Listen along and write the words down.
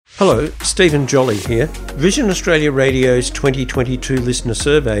Hello, Stephen Jolly here. Vision Australia Radio's 2022 listener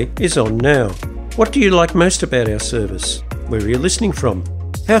survey is on now. What do you like most about our service? Where are you listening from?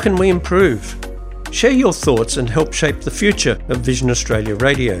 How can we improve? Share your thoughts and help shape the future of Vision Australia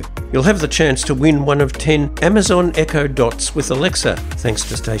Radio. You'll have the chance to win one of 10 Amazon Echo Dots with Alexa, thanks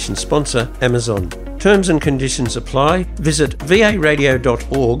to station sponsor Amazon. Terms and conditions apply. Visit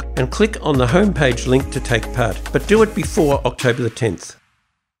varadio.org and click on the homepage link to take part, but do it before October the 10th.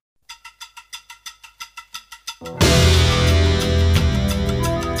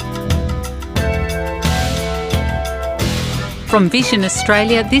 From Vision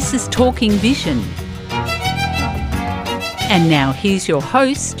Australia, this is Talking Vision. And now here's your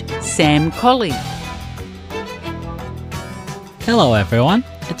host, Sam Colley. Hello everyone,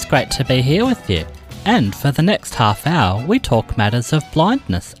 it's great to be here with you. And for the next half hour, we talk matters of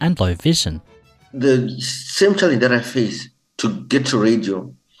blindness and low vision. The same challenge that I face to get to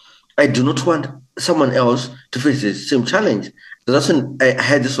radio, I do not want someone else to face the same challenge. So that's when I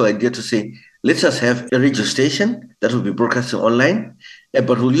had this whole idea to say, let us have a radio station that will be broadcasting online, but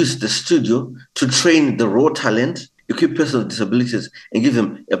we'll use the studio to train the raw talent, equip persons with disabilities, and give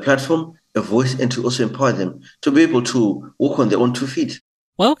them a platform, a voice, and to also empower them to be able to walk on their own 2 feet.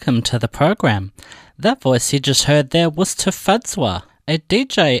 Welcome to the program. That voice you just heard there was Tafadzwa, a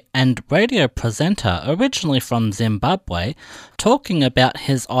DJ and radio presenter originally from Zimbabwe, talking about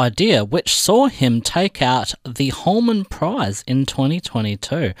his idea which saw him take out the Holman Prize in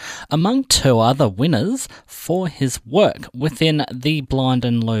 2022, among 2 other winners for his work within the blind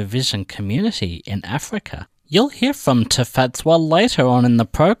and low vision community in Africa. You'll hear from Tafadzwa later on in the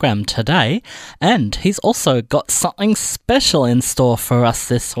program today, and he's also got something special in store for us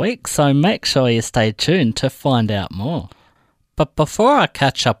this week, so make sure you stay tuned to find out more. But before I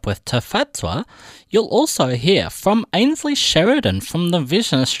catch up with Tafadzwa, you'll also hear from Ainsley Sheridan from the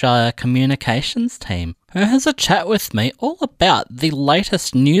Vision Australia Communications team, who has a chat with me all about the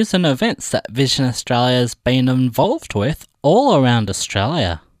latest news and events that Vision Australia has been involved with all around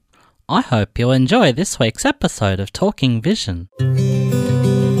Australia. I hope you'll enjoy this week's episode of Talking Vision.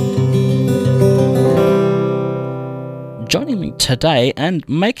 Joining me today and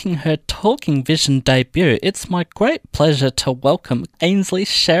making her Talking Vision debut, it's my great pleasure to welcome Ainsley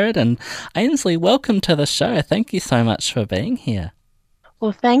Sheridan. Ainsley, welcome to the show. Thank you so much for being here.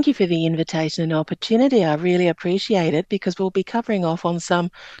 Well, thank you for the invitation and opportunity. I really appreciate it because we'll be covering off on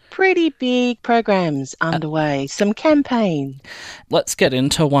some pretty big programs underway, some campaign. Let's get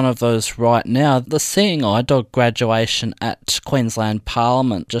into one of those right now. The Seeing Eye Dog graduation at Queensland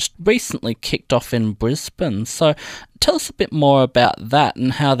Parliament just recently kicked off in Brisbane. So tell us a bit more about that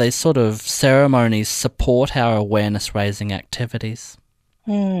and how these sort of ceremonies support our awareness-raising activities.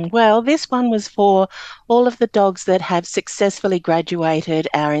 Well, this one was for all of the dogs that have successfully graduated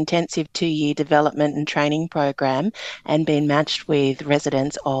our intensive 2-year development and training program and been matched with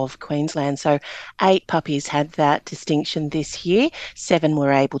residents of Queensland. So 8 puppies had that distinction this year. 7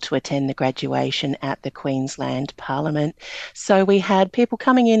 were able to attend the graduation at the Queensland Parliament. So we had people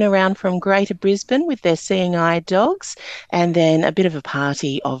coming in around from Greater Brisbane with their Seeing Eye dogs, and then a bit of a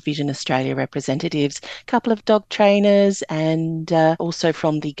party of Vision Australia representatives, a couple of dog trainers, and also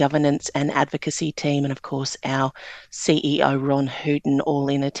from the governance and advocacy team, and of course our CEO Ron Hooton, all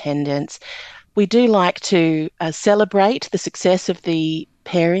in attendance. We do like to celebrate the success of the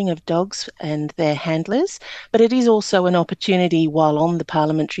pairing of dogs and their handlers, but it is also an opportunity while on the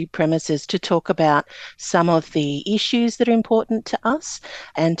parliamentary premises to talk about some of the issues that are important to us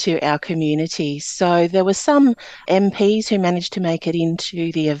and to our community. So there were some MPs who managed to make it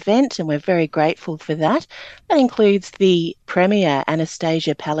into the event, and we're very grateful for that. That includes the Premier,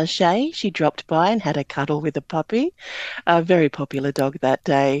 Anastasia Palaszczuk. She dropped by and had a cuddle with a puppy. A very popular dog that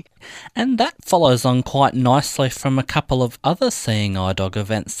day. And that follows on quite nicely from a couple of other Seeing Eye Dog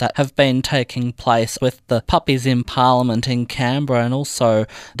events that have been taking place with the Puppies in Parliament in Canberra, and also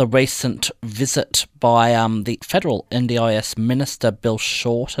the recent visit by the Federal NDIS Minister Bill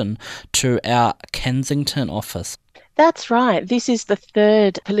Shorten to our Kensington office. That's right. This is the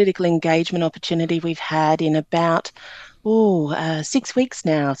 3rd political engagement opportunity we've had in about 6 weeks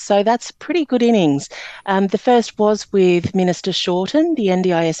now. So that's pretty good innings. The first was with Minister Shorten. The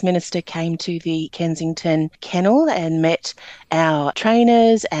NDIS Minister came to the Kensington Kennel and met our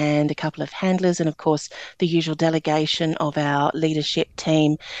trainers and a couple of handlers, and of course the usual delegation of our leadership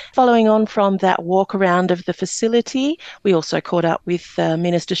team. Following on from that walk around of the facility, we also caught up with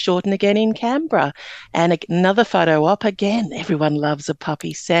Minister Shorten again in Canberra, and another photo op. Again, everyone loves a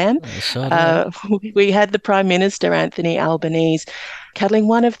puppy, Sam. Sure we had the Prime Minister Anthony Anthony Albanese, cuddling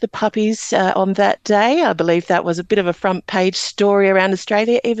one of the puppies on that day. I believe that was a bit of a front page story around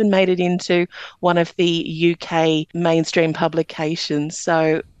Australia, even made it into one of the UK mainstream publications.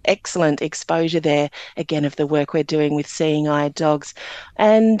 So excellent exposure there, again, of the work we're doing with Seeing Eye Dogs.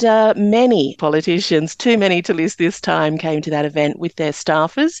 And many politicians, too many to list this time, came to that event with their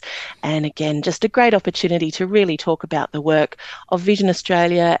staffers. And again, just a great opportunity to really talk about the work of Vision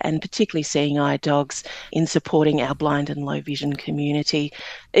Australia and particularly Seeing Eye Dogs in supporting our blind and low vision community.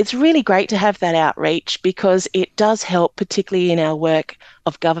 It's really great to have that outreach because it does help, particularly in our work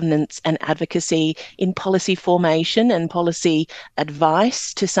of governance and advocacy in policy formation and policy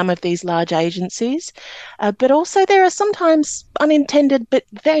advice to some of these large agencies. But also there are sometimes unintended but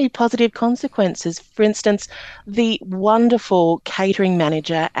very positive consequences. For instance, the wonderful catering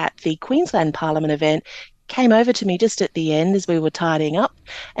manager at the Queensland Parliament event came over to me just at the end as we were tidying up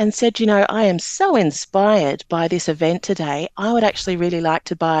and said, I am so inspired by this event today. I would actually really like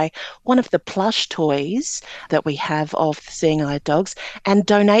to buy one of the plush toys that we have of Seeing Eye Dogs and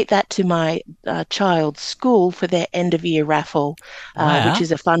donate that to my child's school for their end of year raffle, which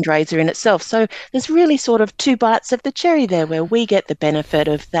is a fundraiser in itself. So there's really sort of two bites of the cherry there where we get the benefit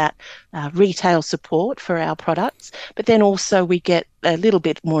of that retail support for our products, but then also we get a little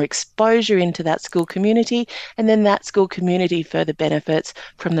bit more exposure into that school community, and then that school community further benefits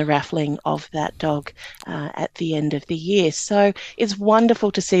from the raffling of that dog at the end of the year. So it's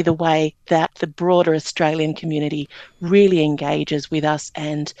wonderful to see the way that the broader Australian community really engages with us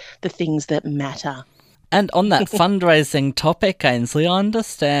and the things that matter. And on that fundraising topic, Ainsley, I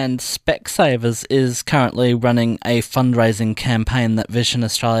understand Specsavers is currently running a fundraising campaign that Vision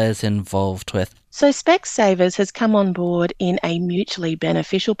Australia is involved with. So Specsavers has come on board in a mutually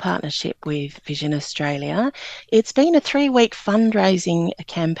beneficial partnership with Vision Australia. It's been a 3-week fundraising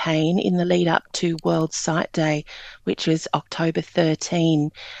campaign in the lead up to World Sight Day, which was October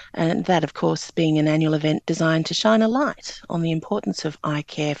 13. And that, of course, being an annual event designed to shine a light on the importance of eye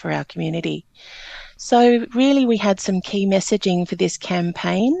care for our community. So really we had some key messaging for this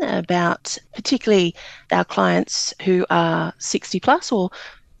campaign about particularly our clients who are 60 plus or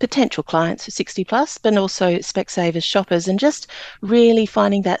potential clients for 60 plus, but also Specsavers shoppers, and just really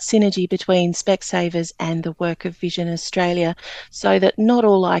finding that synergy between Specsavers and the work of Vision Australia so that not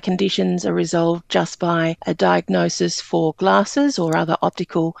all eye conditions are resolved just by a diagnosis for glasses or other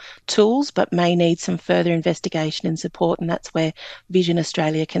optical tools, but may need some further investigation and support, and that's where Vision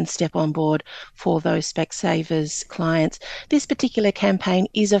Australia can step on board for those Specsavers clients. This particular campaign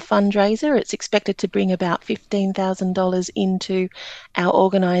is a fundraiser. It's expected to bring about $15,000 into our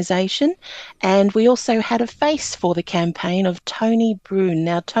organisation. And we also had a face for the campaign of Tony Brune.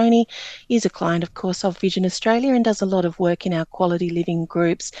 Now, Tony is a client, of course, of Vision Australia and does a lot of work in our quality living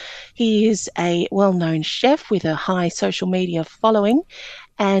groups. He is a well-known chef with a high social media following,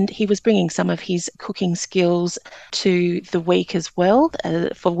 and he was bringing some of his cooking skills to the week as well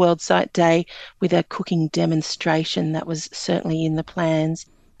for World Sight Day with a cooking demonstration that was certainly in the plans.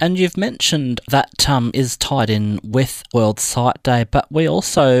 And you've mentioned that is tied in with World Sight Day, but we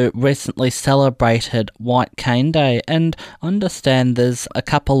also recently celebrated White Cane Day, and I understand there's a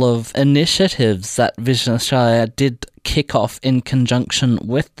couple of initiatives that Vision Australia did kick off in conjunction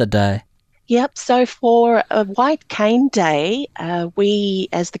with the day. Yep, so for a White Cane Day, we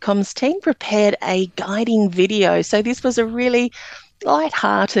as the comms team prepared a guiding video. So this was a really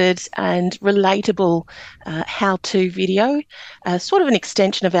light-hearted and relatable how-to video, sort of an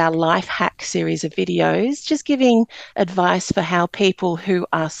extension of our life hack series of videos, just giving advice for how people who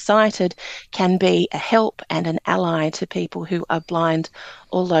are sighted can be a help and an ally to people who are blind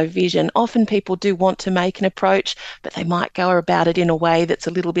or low vision. Often people do want to make an approach, but they might go about it in a way that's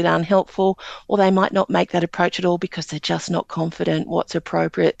a little bit unhelpful, or they might not make that approach at all because they're just not confident what's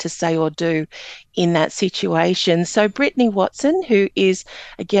appropriate to say or do in that situation. So Brittany Watson, who is,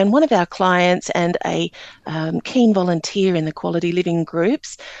 again, one of our clients and a keen volunteer in the quality living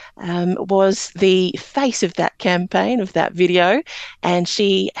groups, was the face of that campaign, of that video, and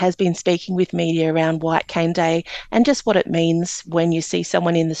she has been speaking with media around White Cane Day and just what it means when you see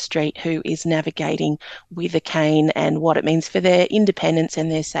someone in the street who is navigating with a cane and what it means for their independence and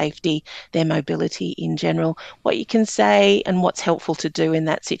their safety, their mobility in general, what you can say and what's helpful to do in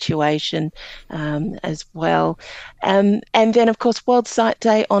that situation as well. And then, of course, World Sight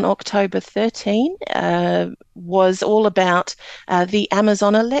Day on October 13 was all about the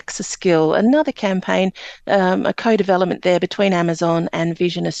Amazon Alexa skill, another campaign, a co-development there between Amazon and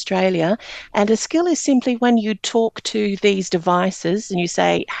Vision Australia. And a skill is simply when you talk to these devices and you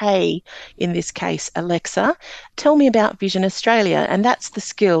say, hey, in this case, Alexa, tell me about Vision Australia. And that's the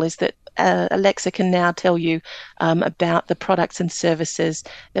skill, is that Alexa can now tell you about the products and services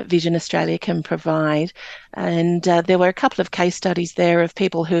that Vision Australia can provide. And there were a couple of case studies there of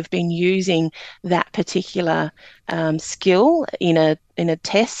people who have been using that particular skill in a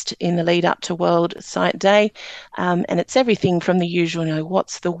test in the lead up to World Sight Day. And it's everything from the usual,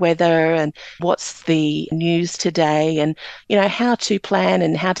 what's the weather and what's the news today, and, how to plan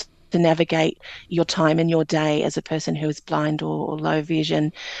and how to navigate your time and your day as a person who is blind or low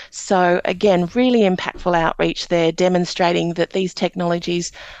vision. So again, really impactful outreach there, demonstrating that these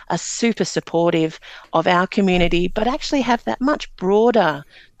technologies are super supportive of our community, but actually have that much broader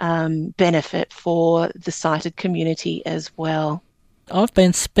benefit for the sighted community as well. I've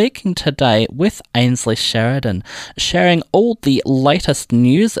been speaking today with Ainsley Sheridan, sharing all the latest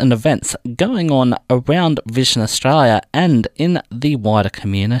news and events going on around Vision Australia and in the wider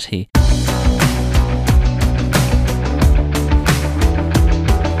community.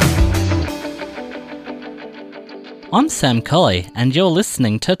 I'm Sam Colley, and you're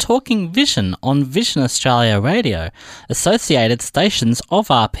listening to Talking Vision on Vision Australia Radio, associated stations of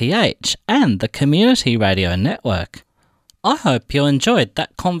RPH and the Community Radio Network. I hope you enjoyed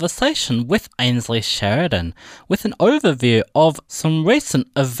that conversation with Ainsley Sheridan, with an overview of some recent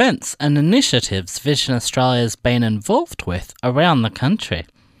events and initiatives Vision Australia has been involved with around the country.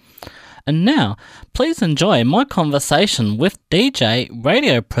 And now, please enjoy my conversation with DJ,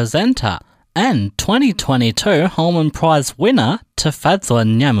 radio presenter, and 2022 Holman Prize winner Tafadzwa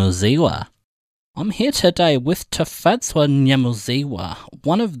Nyamuziwa. I'm here today with Tafadzwa Nyamuziwa,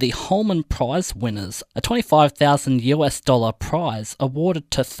 one of the Holman Prize winners, a $25,000 prize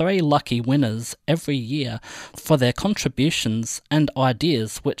awarded to 3 lucky winners every year for their contributions and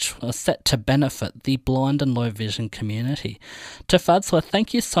ideas which are set to benefit the blind and low vision community. Tafadzwa,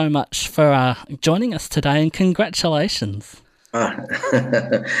 thank you so much for joining us today, and congratulations.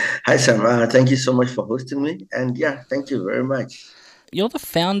 Hi Sam, thank you so much for hosting me, and thank you very much. You're the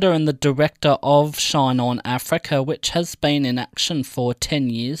founder and the director of Shine On Africa, which has been in action for 10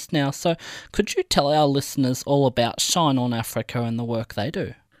 years now. So could you tell our listeners all about Shine On Africa and the work they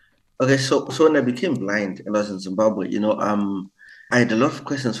do? Okay, so when I became blind and I was in Zimbabwe, I had a lot of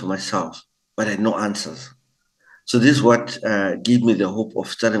questions for myself, but I had no answers. So this is what gave me the hope of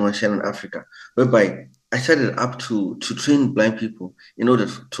starting on Shine On Africa, whereby I started up to train blind people in order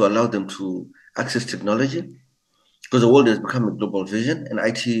to allow them to access technology. Because the world has become a global vision, and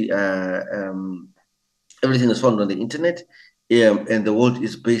IT, everything is found on the internet, and the world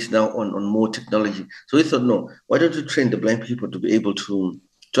is based now on more technology. So we thought, no, why don't we train the blind people to be able to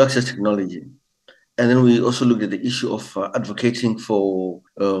access technology? And then we also looked at the issue of advocating for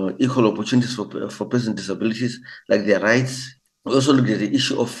equal opportunities for persons with disabilities, like their rights. We also looked at the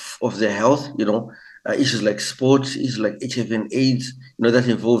issue of their health, issues like sports, issues like HIV and AIDS, that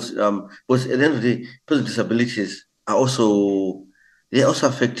involves, because at the end of the day, persons with disabilities are also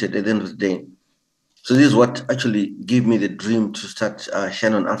affected at the end of the day. So this is what actually gave me the dream to start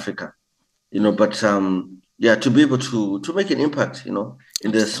Shine On Africa, to be able to make an impact,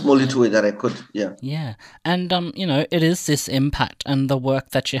 in the small little way that I could, Yeah, and, it is this impact and the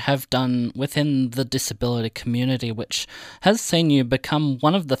work that you have done within the disability community which has seen you become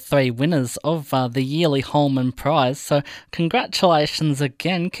one of the 3 winners of the yearly Holman Prize. So congratulations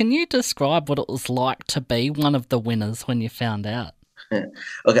again. Can you describe what it was like to be one of the winners when you found out?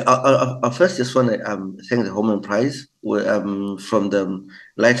 Okay, I'll first just want to thank the Holman Prize from the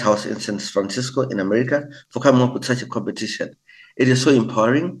Lighthouse in San Francisco in America for coming up with such a competition. It is so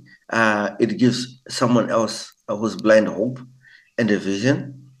empowering. It gives someone else who's blind hope and a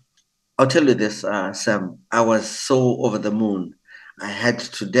vision. I'll tell you this, Sam, I was so over the moon. I had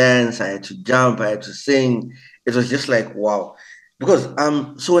to dance, I had to jump, I had to sing. It was just like, wow. Because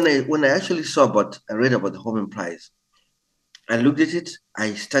so when I actually read about the Holman Prize, I looked at it,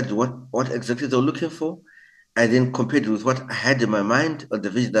 I studied what exactly they were looking for. I then compared it with what I had in my mind, or the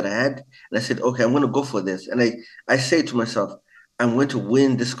vision that I had. And I said, okay, I'm going to go for this. And I say to myself, I'm going to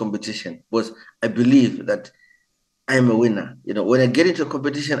win this competition because I believe that I'm a winner. When I get into a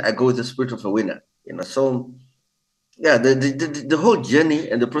competition, I go with the spirit of a winner. So the whole journey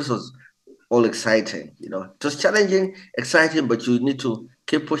and the process was all exciting. It was challenging, exciting, but you need to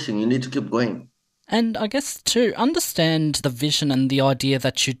keep pushing. You need to keep going. And I guess to understand the vision and the idea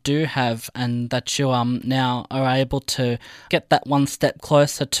that you do have, and that you now are able to get that one step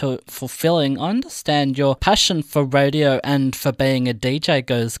closer to fulfilling, I understand your passion for radio and for being a DJ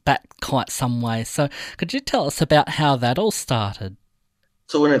goes back quite some way. So could you tell us about how that all started?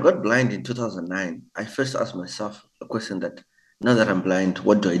 So when I got blind in 2009, I first asked myself a question that, now that I'm blind,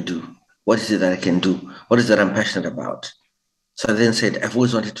 what do I do? What is it that I can do? What is it that I'm passionate about? So I then said, I've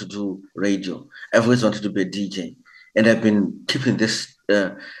always wanted to do radio. I've always wanted to be a DJ. And I've been keeping this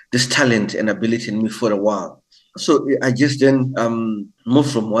talent and ability in me for a while. So I just then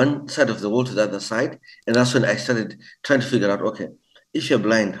moved from one side of the world to the other side. And that's when I started trying to figure out, okay, if you're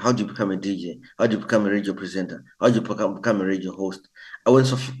blind, how do you become a DJ? How do you become a radio presenter? How do you become a radio host? I went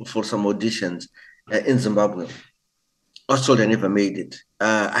for some auditions in Zimbabwe. I was told I never made it.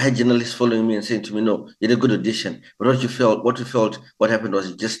 I had journalists following me and saying to me, "No, you did a good audition." But what happened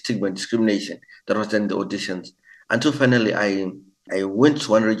was just stigma and discrimination that was done in the auditions. Until finally, I went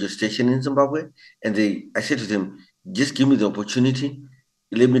to one radio station in Zimbabwe, and I said to them, "Just give me the opportunity,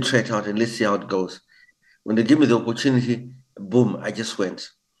 let me try it out, and let's see how it goes." When they gave me the opportunity, boom, I just went.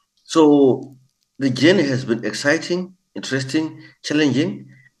 So the journey has been exciting, interesting, challenging,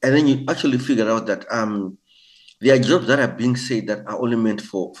 and then you actually figure out that there are jobs that are being said that are only meant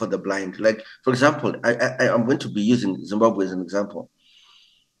for the blind. Like, for example, I'm going to be using Zimbabwe as an example.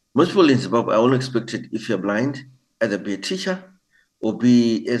 Most people in Zimbabwe are only expected, if you're blind, either be a teacher or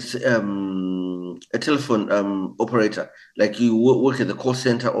be a telephone operator, like you work at the call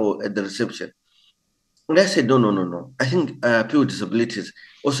center or at the reception. And I said, no. I think people with disabilities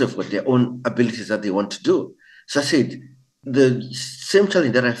also have got their own abilities that they want to do. So I said, the same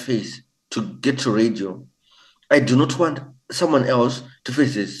challenge that I face to get to radio, I do not want someone else to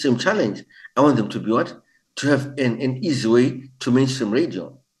face the same challenge. I want them to be what? To have an easy way to mainstream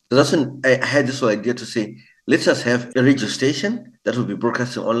radio. So that's when I had this whole idea to say, let's just have a radio station that will be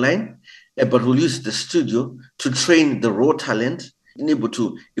broadcasting online, but we'll use the studio to train the raw talent, and able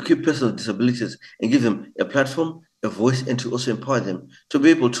to equip persons with disabilities and give them a platform, a voice, and to also empower them to be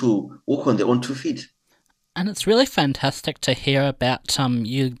able to walk on their own 2 feet. And it's really fantastic to hear about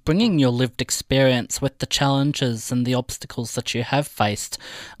you bringing your lived experience with the challenges and the obstacles that you have faced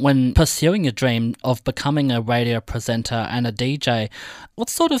when pursuing your dream of becoming a radio presenter and a DJ. What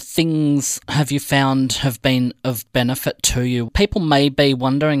sort of things have you found have been of benefit to you? People may be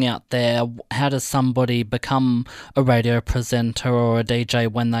wondering out there, how does somebody become a radio presenter or a DJ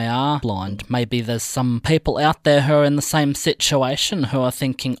when they are blind? Maybe there's some people out there who are in the same situation who are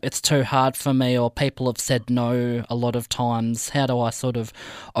thinking, it's too hard for me, or people have said no a lot of times. How do I sort of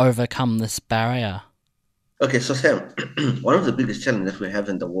overcome this barrier? Okay, so Sam, one of the biggest challenges we have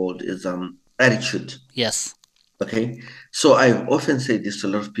in the world is attitude. Yes. Okay, so I've often said this to a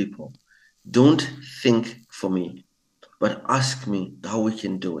lot of people: don't think for me, but ask me how we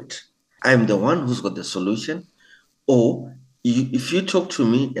can do it. I'm the one who's got the solution. Or if you talk to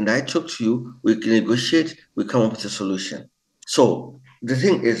me and I talk to you, we can negotiate, we come up with a solution. So the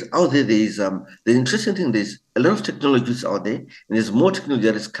thing is, out there is the interesting thing is a lot of technologies out there, and there's more technology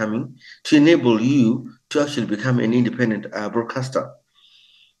that is coming to enable you to actually become an independent broadcaster.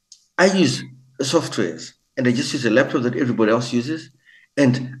 I use softwares, and I just use a laptop that everybody else uses,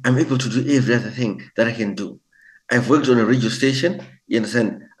 and I'm able to do every other thing that I can do. I've worked on a radio station, you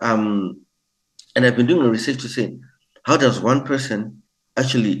understand, and I've been doing a research to say, how does one person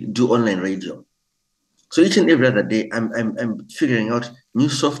actually do online radio? So each and every other day, I'm figuring out new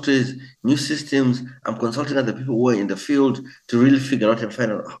softwares, new systems. I'm consulting other people who are in the field to really figure out and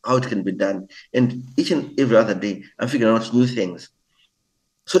find out how it can be done. And each and every other day, I'm figuring out new things.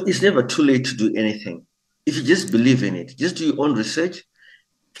 So it's never too late to do anything. If you just believe in it, just do your own research,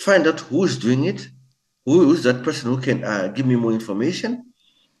 find out who is doing it, who is that person who can give me more information.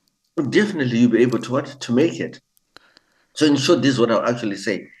 Definitely you'll be able to make it. So in short, this is what I'll actually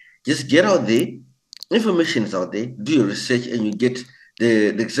say. Just get out there. Information is out there. Do your research, and you get the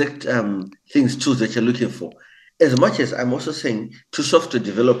exact tools that you're looking for. As much as I'm also saying to software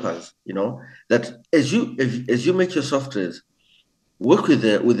developers, that as you make your softwares, work with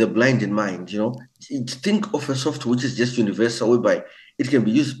the blind in mind. Think of a software which is just universal, whereby it can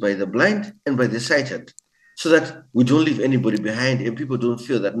be used by the blind and by the sighted, so that we don't leave anybody behind, and people don't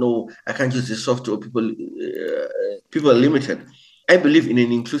feel that, no, I can't use this software, or people are limited. I believe in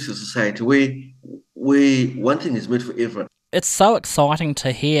an inclusive society where one thing is made for everyone. It's so exciting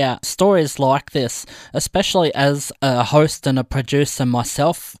to hear stories like this, especially as a host and a producer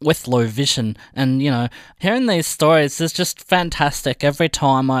myself with low vision. And, hearing these stories is just fantastic every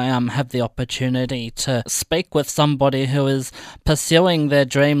time I have the opportunity to speak with somebody who is pursuing their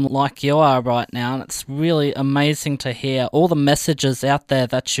dream like you are right now. And it's really amazing to hear all the messages out there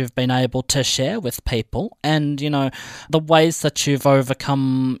that you've been able to share with people, and, the ways that you've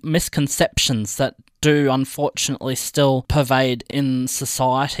overcome misconceptions that do unfortunately still pervade in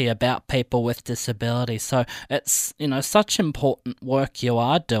society about people with disability. So it's, such important work you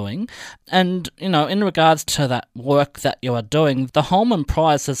are doing. And, in regards to that work that you are doing, the Holman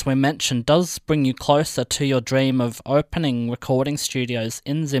Prize, as we mentioned, does bring you closer to your dream of opening recording studios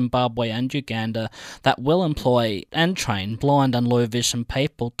in Zimbabwe and Uganda that will employ and train blind and low vision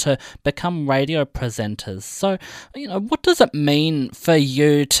people to become radio presenters. So, what does it mean for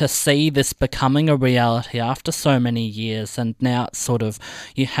you to see this becoming a reality after so many years, and now it's sort of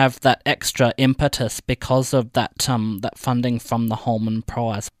you have that extra impetus because of that that funding from the Holman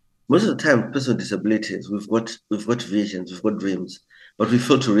Prize? Most of the time, people with disabilities, we've got visions, we've got dreams, but we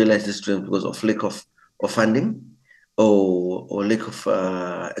fail to realize these dreams because of lack of funding or lack of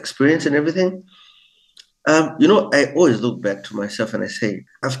experience and everything. I always look back to myself and I say,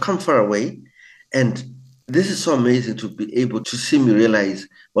 I've come far away, and this is so amazing to be able to see me realize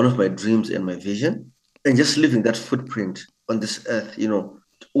one of my dreams and my vision, and just leaving that footprint on this earth,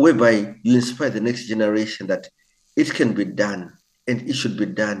 whereby you inspire the next generation that it can be done, and it should be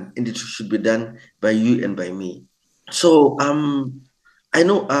done, and it should be done by you and by me. So I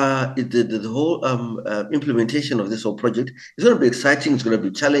know the whole implementation of this whole project is going to be exciting. It's going to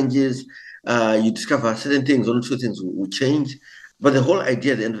be challenges. You discover certain things, one or two things will change. But the whole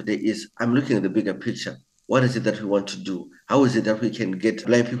idea at the end of the day is I'm looking at the bigger picture. What is it that we want to do? How is it that we can get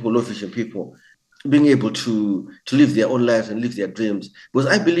blind people, low vision people, being able to live their own lives and live their dreams? Because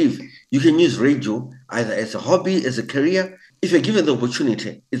I believe you can use radio either as a hobby, as a career. If you're given the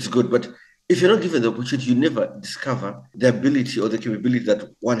opportunity, it's good. But if you're not given the opportunity, you never discover the ability or the capability that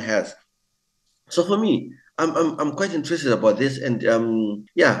one has. So for me, I'm quite interested about this, and I'm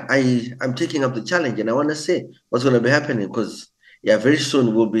taking up the challenge, and I want to see what's going to be happening, because very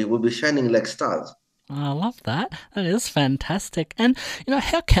soon we'll be shining like stars. I love that. That is fantastic. And,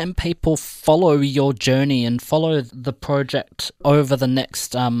 how can people follow your journey and follow the project over the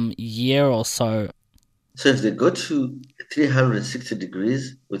next year or so? So if they go to 360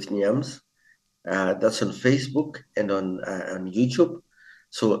 Degrees with Nyams, that's on Facebook and on YouTube.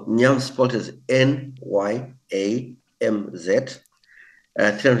 So Nyams spelled as Nyamz,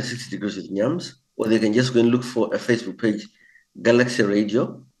 360 Degrees with Nyams. Or they can just go and look for a Facebook page, Galaxy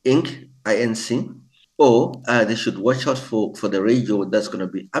Radio, Inc., INC. Or they should watch out for the radio that's going to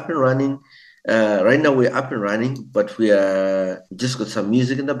be up and running. Right now we're up and running, but we just got some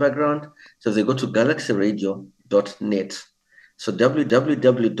music in the background. So if they go to galaxyradio.net, so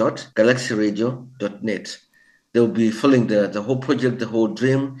www.galaxyradio.net, they'll be following the whole project, the whole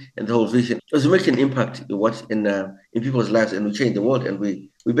dream, and the whole vision. As we make an impact in people's lives, and we change the world, and we'll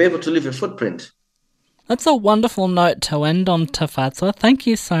be able to leave a footprint. That's a wonderful note to end on, Tafadzwa. Thank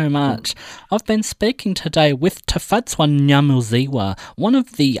you so much. I've been speaking today with Tafadzwa Nyamuziwa, one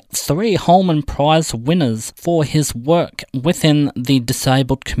of the 3 Holman Prize winners for his work within the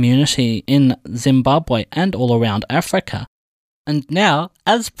disabled community in Zimbabwe and all around Africa. And now,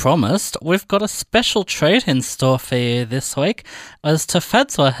 as promised, we've got a special treat in store for you this week, as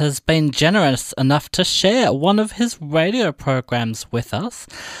Tafadzwa has been generous enough to share one of his radio programs with us,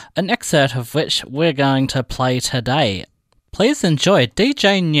 an excerpt of which we're going to play today. Please enjoy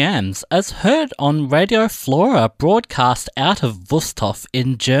DJ Nyams as heard on Radio Flora, broadcast out of Wusthof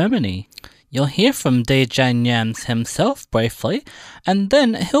in Germany. You'll hear from DJ Nyams himself briefly, and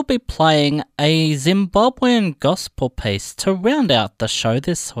then he'll be playing a Zimbabwean gospel piece to round out the show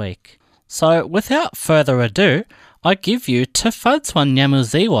this week. So without further ado, I give you Tafadzwa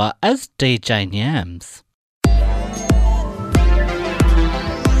Nyamuziwa as DJ Nyams.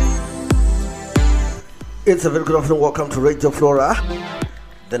 It's a very good afternoon. Welcome to Radio Flora.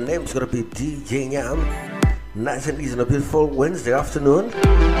 The name's going to be DJ Nyam. Nice and easy on a beautiful Wednesday afternoon.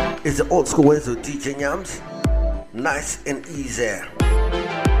 It's the old school Wednesday with DJ Nyams. Nice and easy.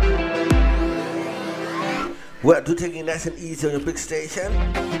 We're taking it nice and easy on your big station.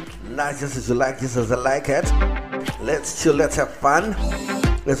 Nice just as you like, just as I like it. Let's chill, let's have fun.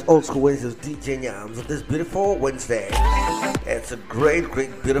 It's old school Wednesday with DJ Nyams on this beautiful Wednesday. It's a great,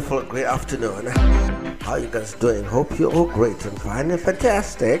 beautiful, great afternoon. How you guys doing? Hope you're all great and fine and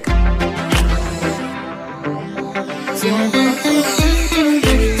fantastic.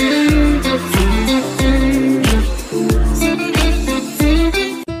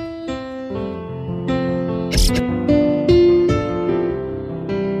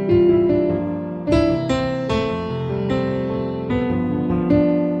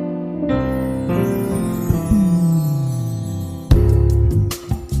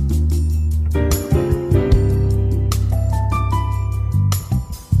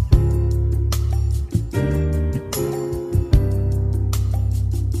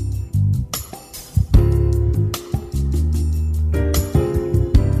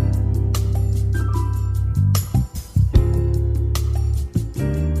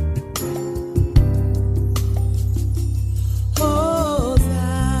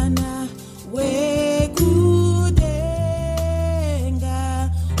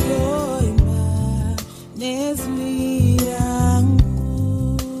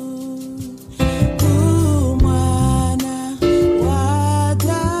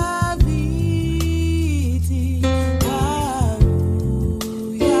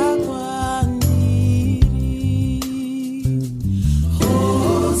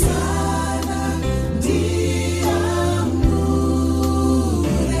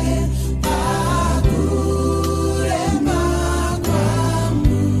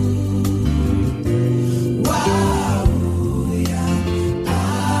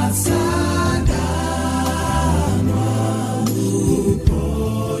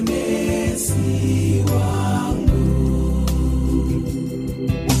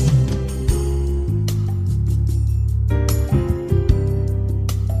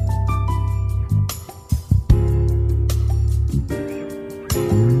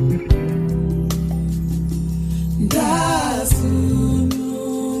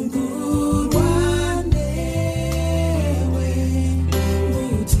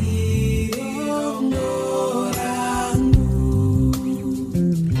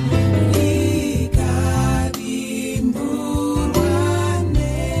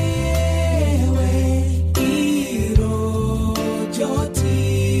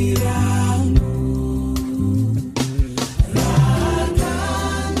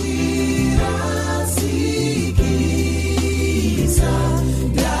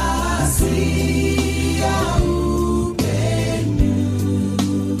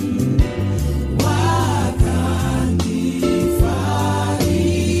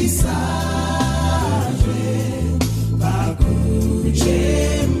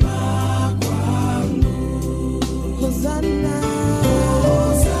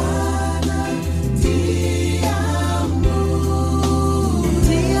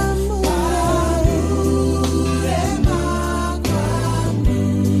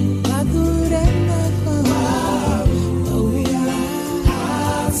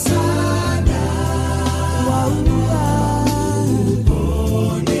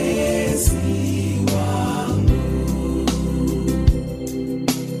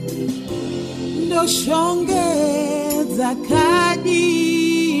 Uzoshongeza kadini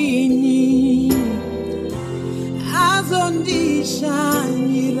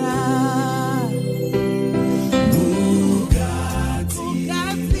azondishanyira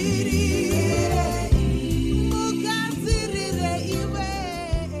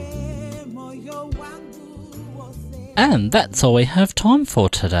And that's all we have time for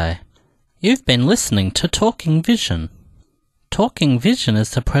today. You've been listening to Talking Vision. Talking Vision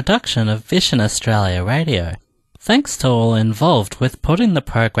is a production of Vision Australia Radio. Thanks to all involved with putting the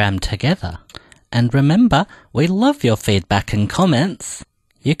program together. And remember, we love your feedback and comments.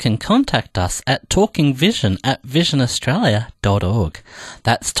 You can contact us at talkingvision@visionaustralia.org.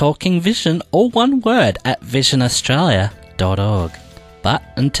 That's Talking Vision, all one word, at visionaustralia.org. But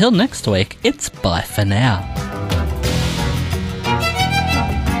until next week, it's bye for now.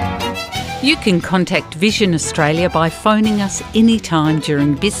 You can contact Vision Australia by phoning us anytime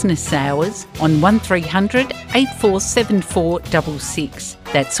during business hours on 1300 847466.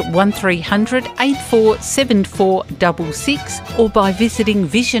 That's 1300 847466, or by visiting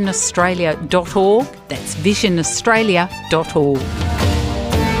visionaustralia.org. That's visionaustralia.org.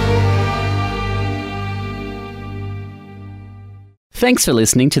 Thanks for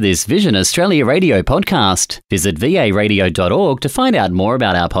listening to this Vision Australia Radio podcast. Visit varadio.org to find out more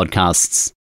about our podcasts.